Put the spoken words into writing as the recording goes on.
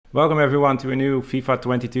Welcome everyone to a new FIFA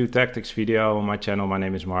 22 tactics video on my channel. My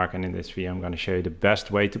name is Mark, and in this video I'm going to show you the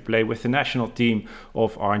best way to play with the national team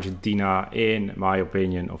of Argentina, in my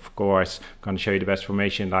opinion. Of course, I'm going to show you the best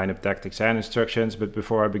formation, lineup, tactics and instructions. But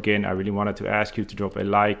before I begin, I really wanted to ask you to drop a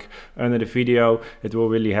like under the video. It will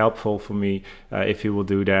really helpful for me if you will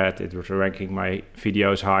do that. It was ranking my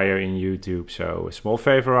videos higher in YouTube. So a small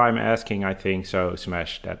favor I'm asking, I think. So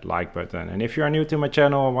smash that like button. And if you are new to my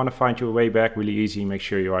channel and want to find your way back really easy, make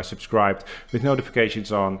sure you are subscribed with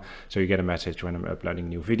notifications on so you get a message when I'm uploading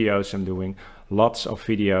new videos. I'm doing lots of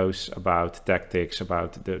videos about tactics,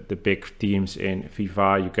 about the big teams in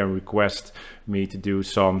FIFA. You can request me to do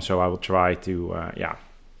some, so I will try to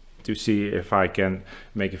see if I can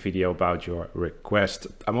make a video about your request.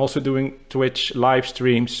 I'm also doing Twitch live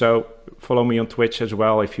streams, so follow me on Twitch as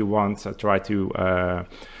well if you want. I try to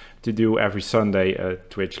do every Sunday a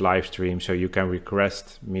Twitch live stream, so you can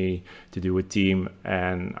request me to do a team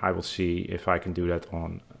and I will see if I can do that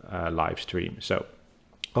on live stream. So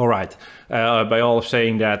all right, by all of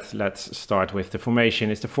saying that, let's start with the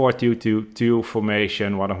formation. It's the 4-2-2-2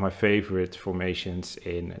 formation, one of my favorite formations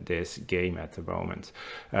in this game at the moment.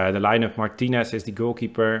 The lineup: Martinez is the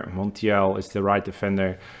goalkeeper, Montiel is the right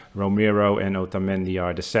defender, Romero and Otamendi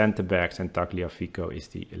are the center backs, and Tagliafico is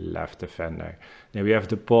the left defender. Then we have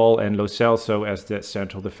De Paul and Lo Celso as the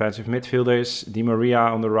central defensive midfielders, Di Maria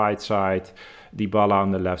on the right side, Dybala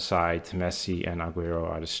on the left side, Messi and Aguero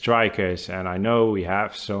are the strikers. And I know we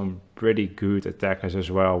have some pretty good attackers as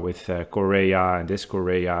well with Correa, and this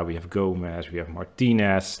Correa, we have Gomez, we have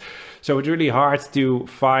Martinez. So it's really hard to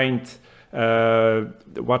find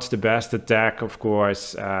what's the best attack, of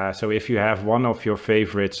course. So if you have one of your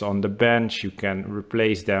favorites on the bench, you can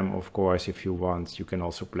replace them, of course, if you want. You can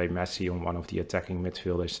also play Messi on one of the attacking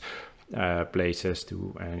midfielders places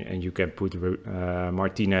too, and you can put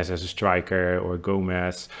Martinez as a striker, or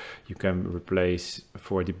Gomez you can replace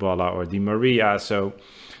for Dybala or Di Maria. So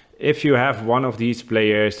if you have one of these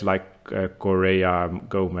players like Correa,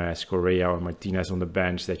 Gomez, Correa or Martinez on the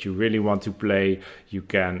bench that you really want to play, you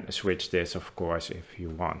can switch this, of course, if you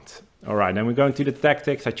want. All right, then we're going to the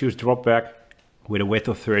tactics. I choose drop back with a width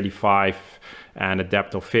of 35 and a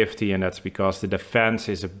depth of 50, and that's because the defense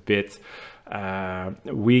is a bit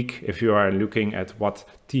weak. If you are looking at what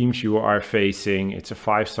teams you are facing, it's a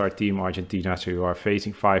 5-star team, Argentina, so you are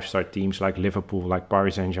facing 5-star teams like Liverpool, like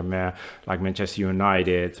Paris Saint-Germain, like Manchester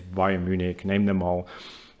United, Bayern Munich, name them all.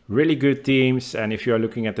 Really good teams. And if you are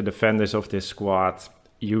looking at the defenders of this squad,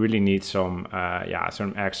 you really need some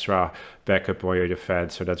extra backup for your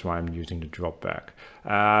defense, so that's why I'm using the drop back.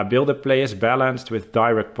 Build a play is balanced with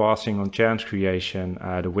direct passing on chance creation.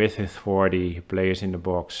 The width is 40, players in the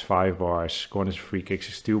box 5 bars, corners free kicks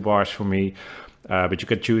is 2 bars for me, but you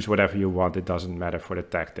can choose whatever you want. It doesn't matter for the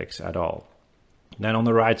tactics at all. Then on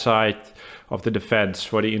the right side of the defense,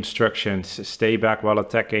 for the instructions, stay back while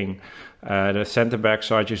attacking. The center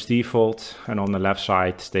backs are just default, and on the left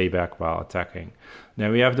side, stay back while attacking.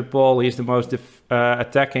 Then we have De Paul. He's the most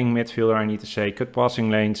attacking midfielder, I need to say. Cut passing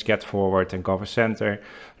lanes, get forward and cover center.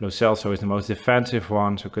 Lo Celso is the most defensive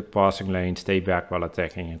one, so cut passing lanes, stay back while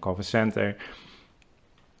attacking and cover center.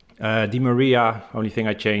 Di Maria, only thing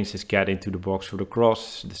I changed is get into the box for the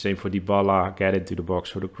cross. The same for Dybala, get into the box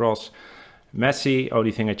for the cross. Messi,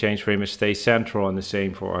 only thing I changed for him is stay central, and the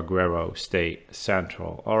same for Aguero, stay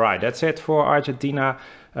central. All right, that's it for Argentina.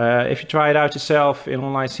 If you try it out yourself in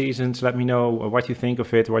online seasons, let me know what you think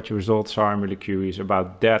of it, what your results are. I'm really curious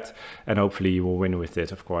about that, and hopefully you will win with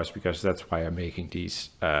it, of course, because that's why I'm making this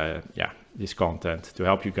content, to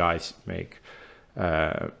help you guys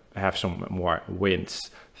have some more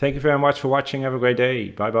wins. Thank you very much for watching. Have a great day.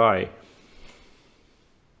 Bye bye.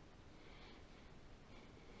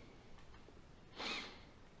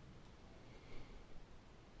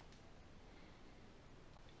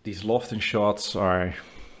 These Lofton shots are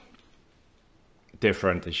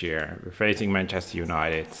different this year. We're facing Manchester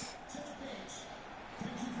United.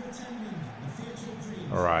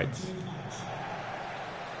 All right.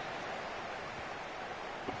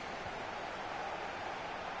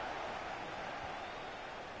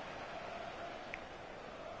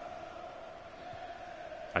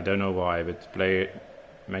 I don't know why, but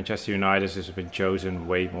Manchester United has been chosen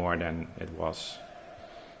way more than it was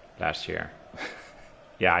last year.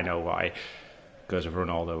 Yeah, I know why. Because of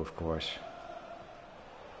Ronaldo, of course.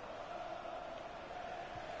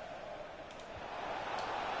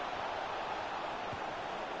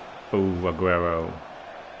 Oh, Aguero.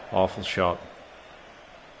 Awful shot.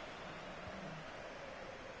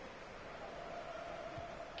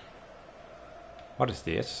 What is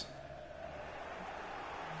this?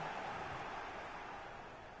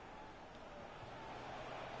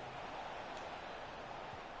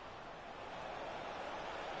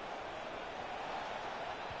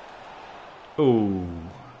 Ooh.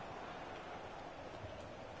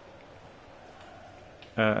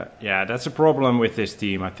 Yeah, that's a problem with this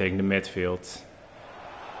team, I think. The midfield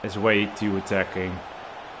is way too attacking.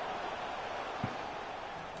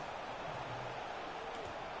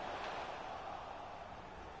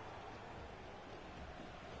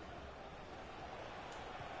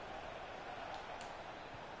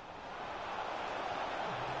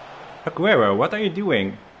 Aguero, what are you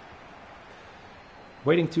doing?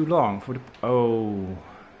 Waiting too long for the... Oh.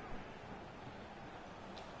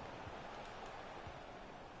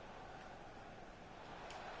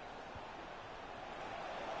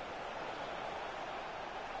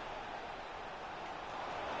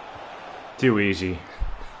 Too easy.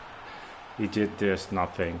 He did just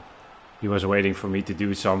nothing. He was waiting for me to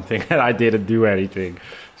do something and I didn't do anything.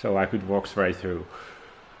 So I could walk straight through.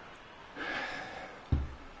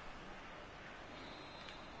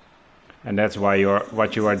 And that's why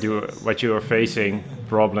what you are facing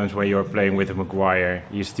problems when you're playing with a Maguire.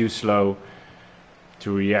 He's too slow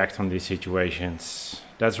to react on these situations.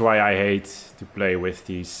 That's why I hate to play with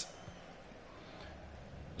these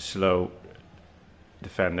slow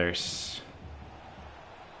defenders.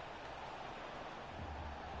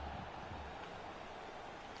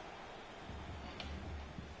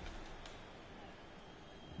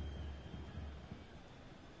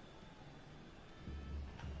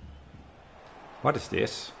 What is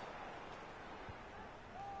this?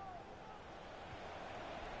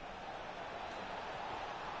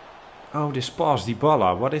 Oh, this pass,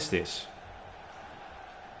 Dybala. What is this?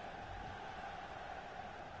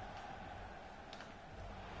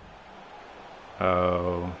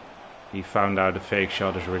 Oh, he found out the fake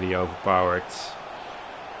shot is really overpowered.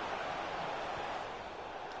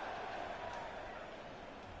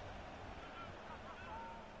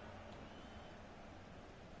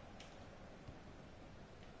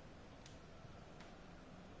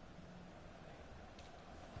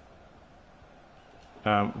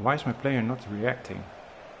 Why is my player not reacting?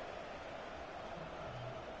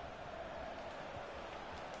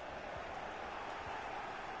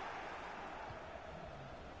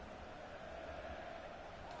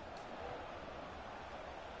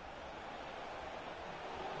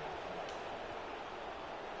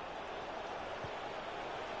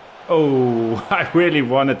 Oh, I really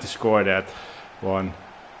wanted to score that one.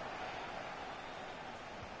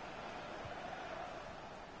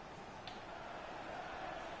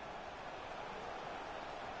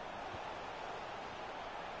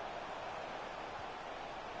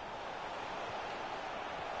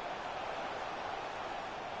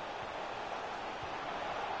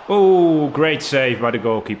 Oh, great save by the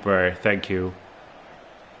goalkeeper. Thank you.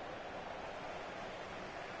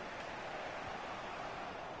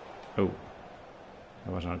 Oh,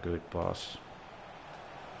 that was not a good pass.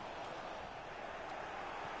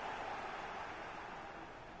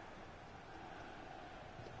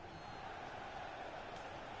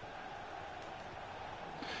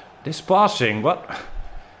 This passing, what?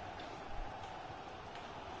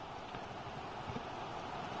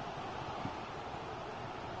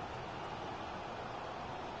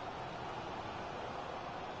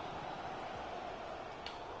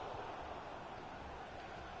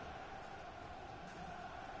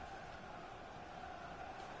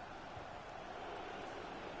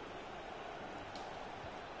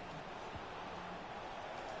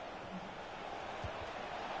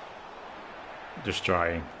 Just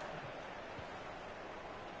trying.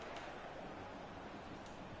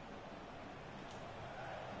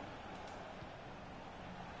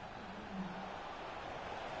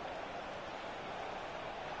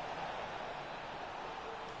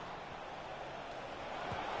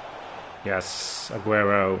 Yes,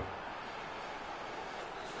 Aguero.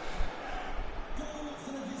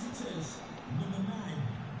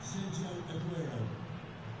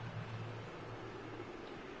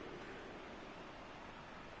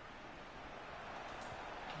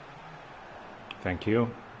 Thank you.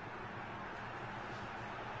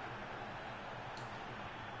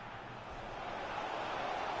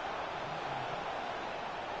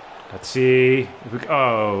 Let's see. If we,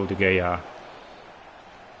 oh, De Gea.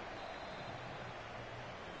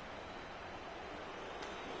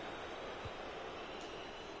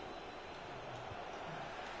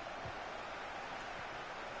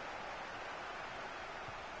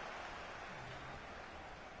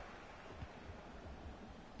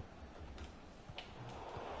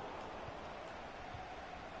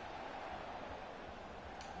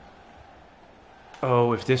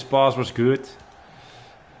 Oh, if this pass was good.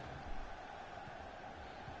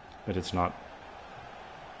 But it's not.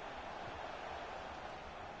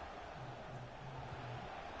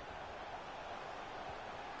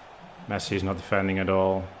 Messi is not defending at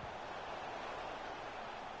all.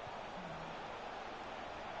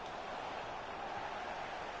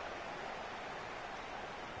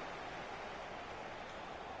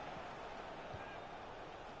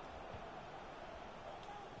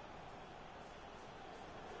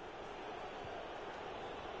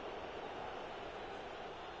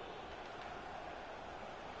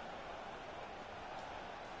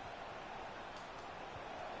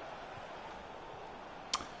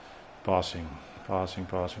 Passing.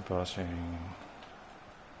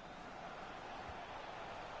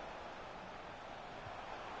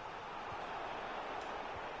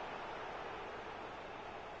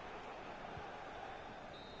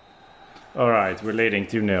 Alright, we're leading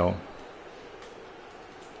 2-0.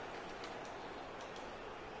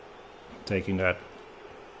 Taking that.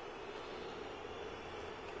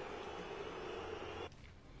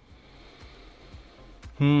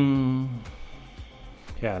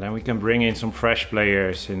 Yeah, then we can bring in some fresh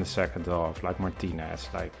players in the second half, like Martinez,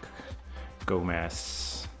 like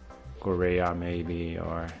Gomez, Correa maybe,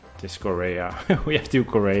 or this Correa. We have 2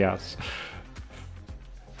 Correas.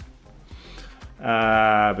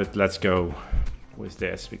 But let's go with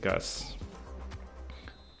this, because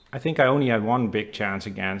I think I only had 1 big chance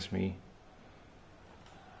against me.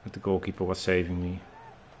 But the goalkeeper was saving me.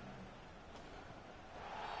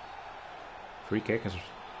 Free kick is...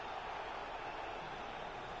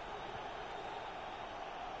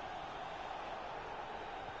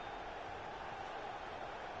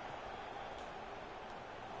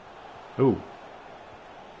 Ooh.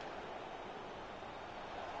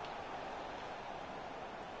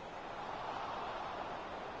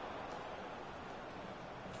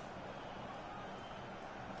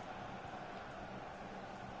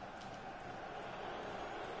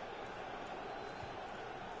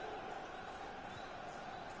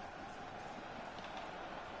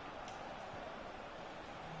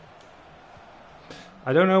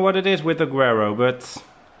 I don't know what it is with Aguero, but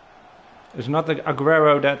it's not the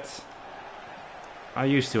Aguero that I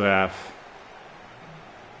used to have.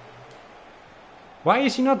 Why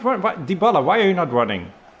is he not running? Dybala, why are you not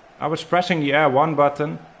running? I was pressing the R1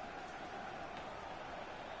 button.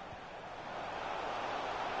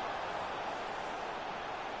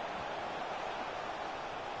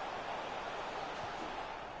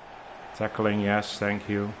 Tackling, yes, thank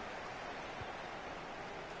you.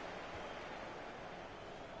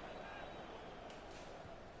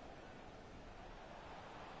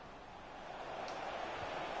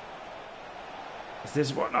 Is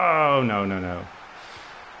this one? Oh, no.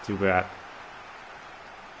 Too bad.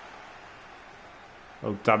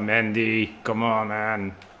 Otamendi, come on,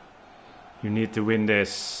 man. You need to win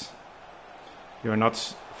this. You're not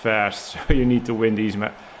fast, so you need to win these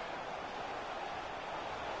matches.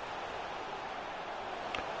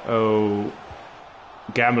 Oh,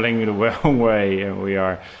 gambling the wrong way, and we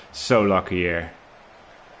are so lucky here.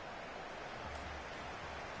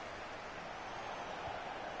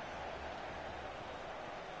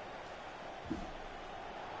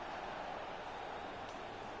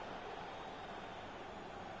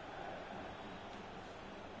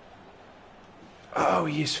 Oh,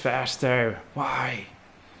 he is faster. Why?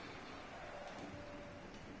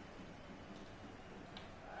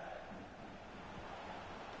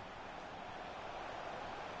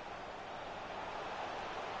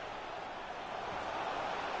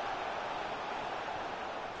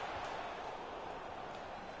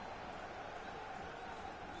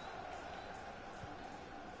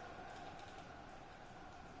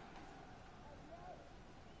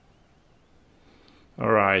 All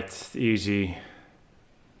right, easy.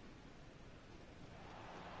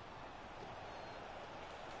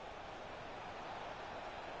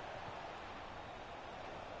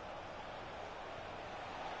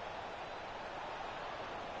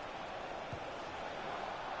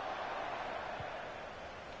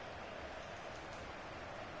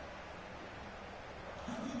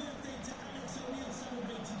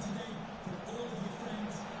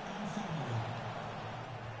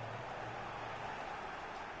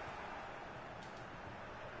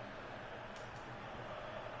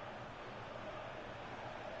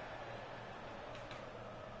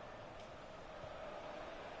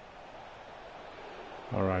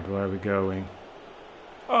 All right, where are we going?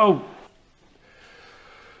 Oh!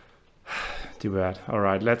 Too bad. All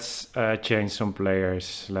right, let's change some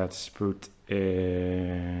players. Let's put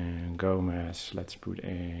in Gomez. Let's put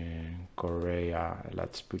in Correa.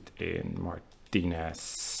 Let's put in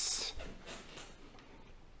Martinez.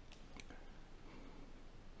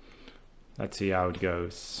 Let's see how it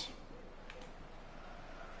goes.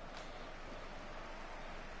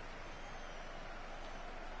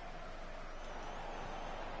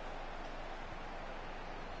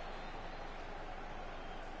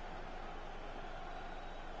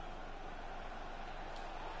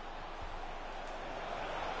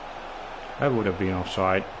 That would have been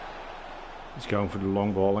offside. He's going for the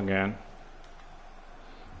long ball again.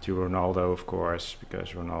 To Ronaldo, of course,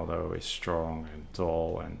 because Ronaldo is strong and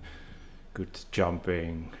tall and good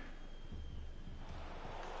jumping.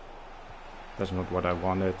 That's not what I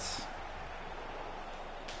wanted.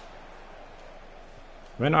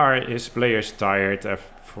 When are his players tired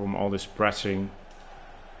from all this pressing?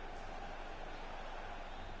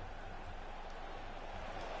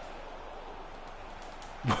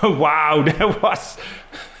 Wow, that was...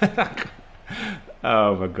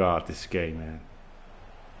 Oh my god, this game, man.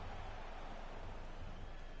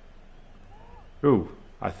 Ooh,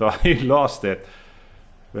 I thought he lost it,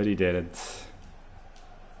 but he didn't.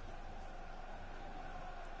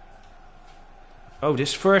 Oh,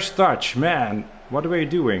 this first touch, man. What were you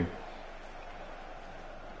doing?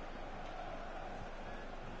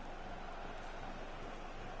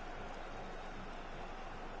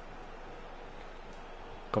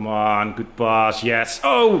 Come on, good pass, yes.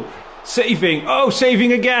 Oh, saving. Oh,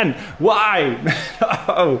 saving again. Why?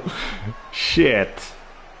 Oh, shit.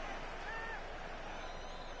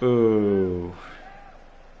 Ooh.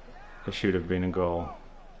 That should have been a goal.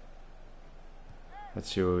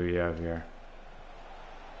 Let's see what we have here.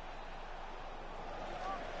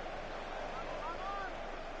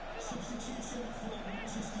 Substitution for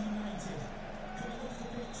Manchester United. Coming off the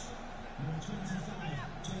pitch, number 25,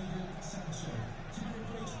 Jadon Sancho. To be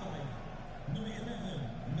replaced by number 11,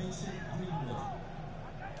 Mason Greenwood.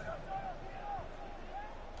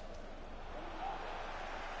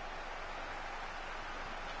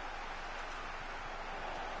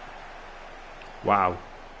 Wow.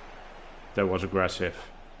 That was aggressive.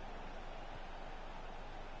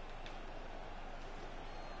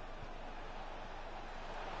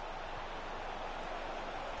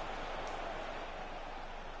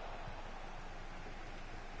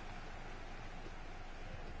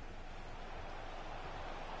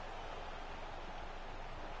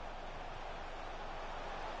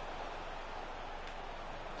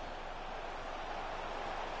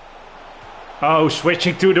 Oh,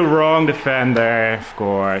 switching to the wrong defender, of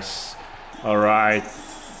course. Alright.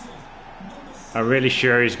 I'm really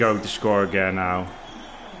sure he's going to score again now.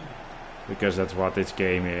 Because that's what this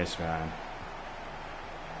game is, man.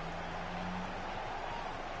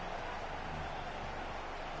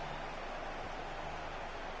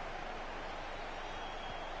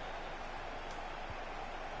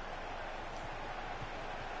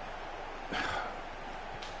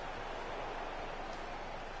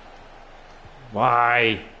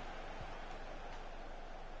 Why?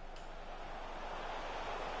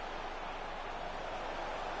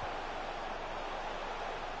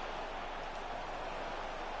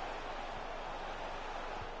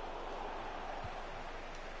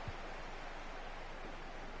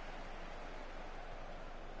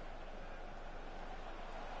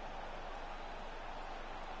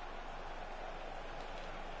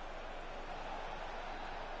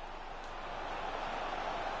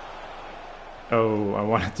 Oh, I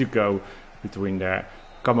wanted to go between there.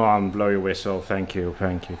 Come on, blow your whistle. Thank you,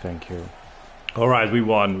 thank you, thank you. Alright, we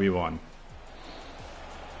won, we won.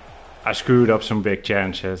 I screwed up some big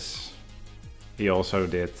chances. He also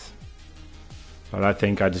did. But I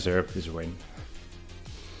think I deserve this win.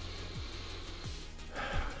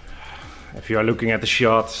 If you are looking at the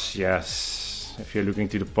shots, yes. If you're looking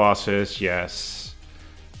to the passes, yes.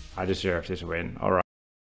 I deserve this win. Alright.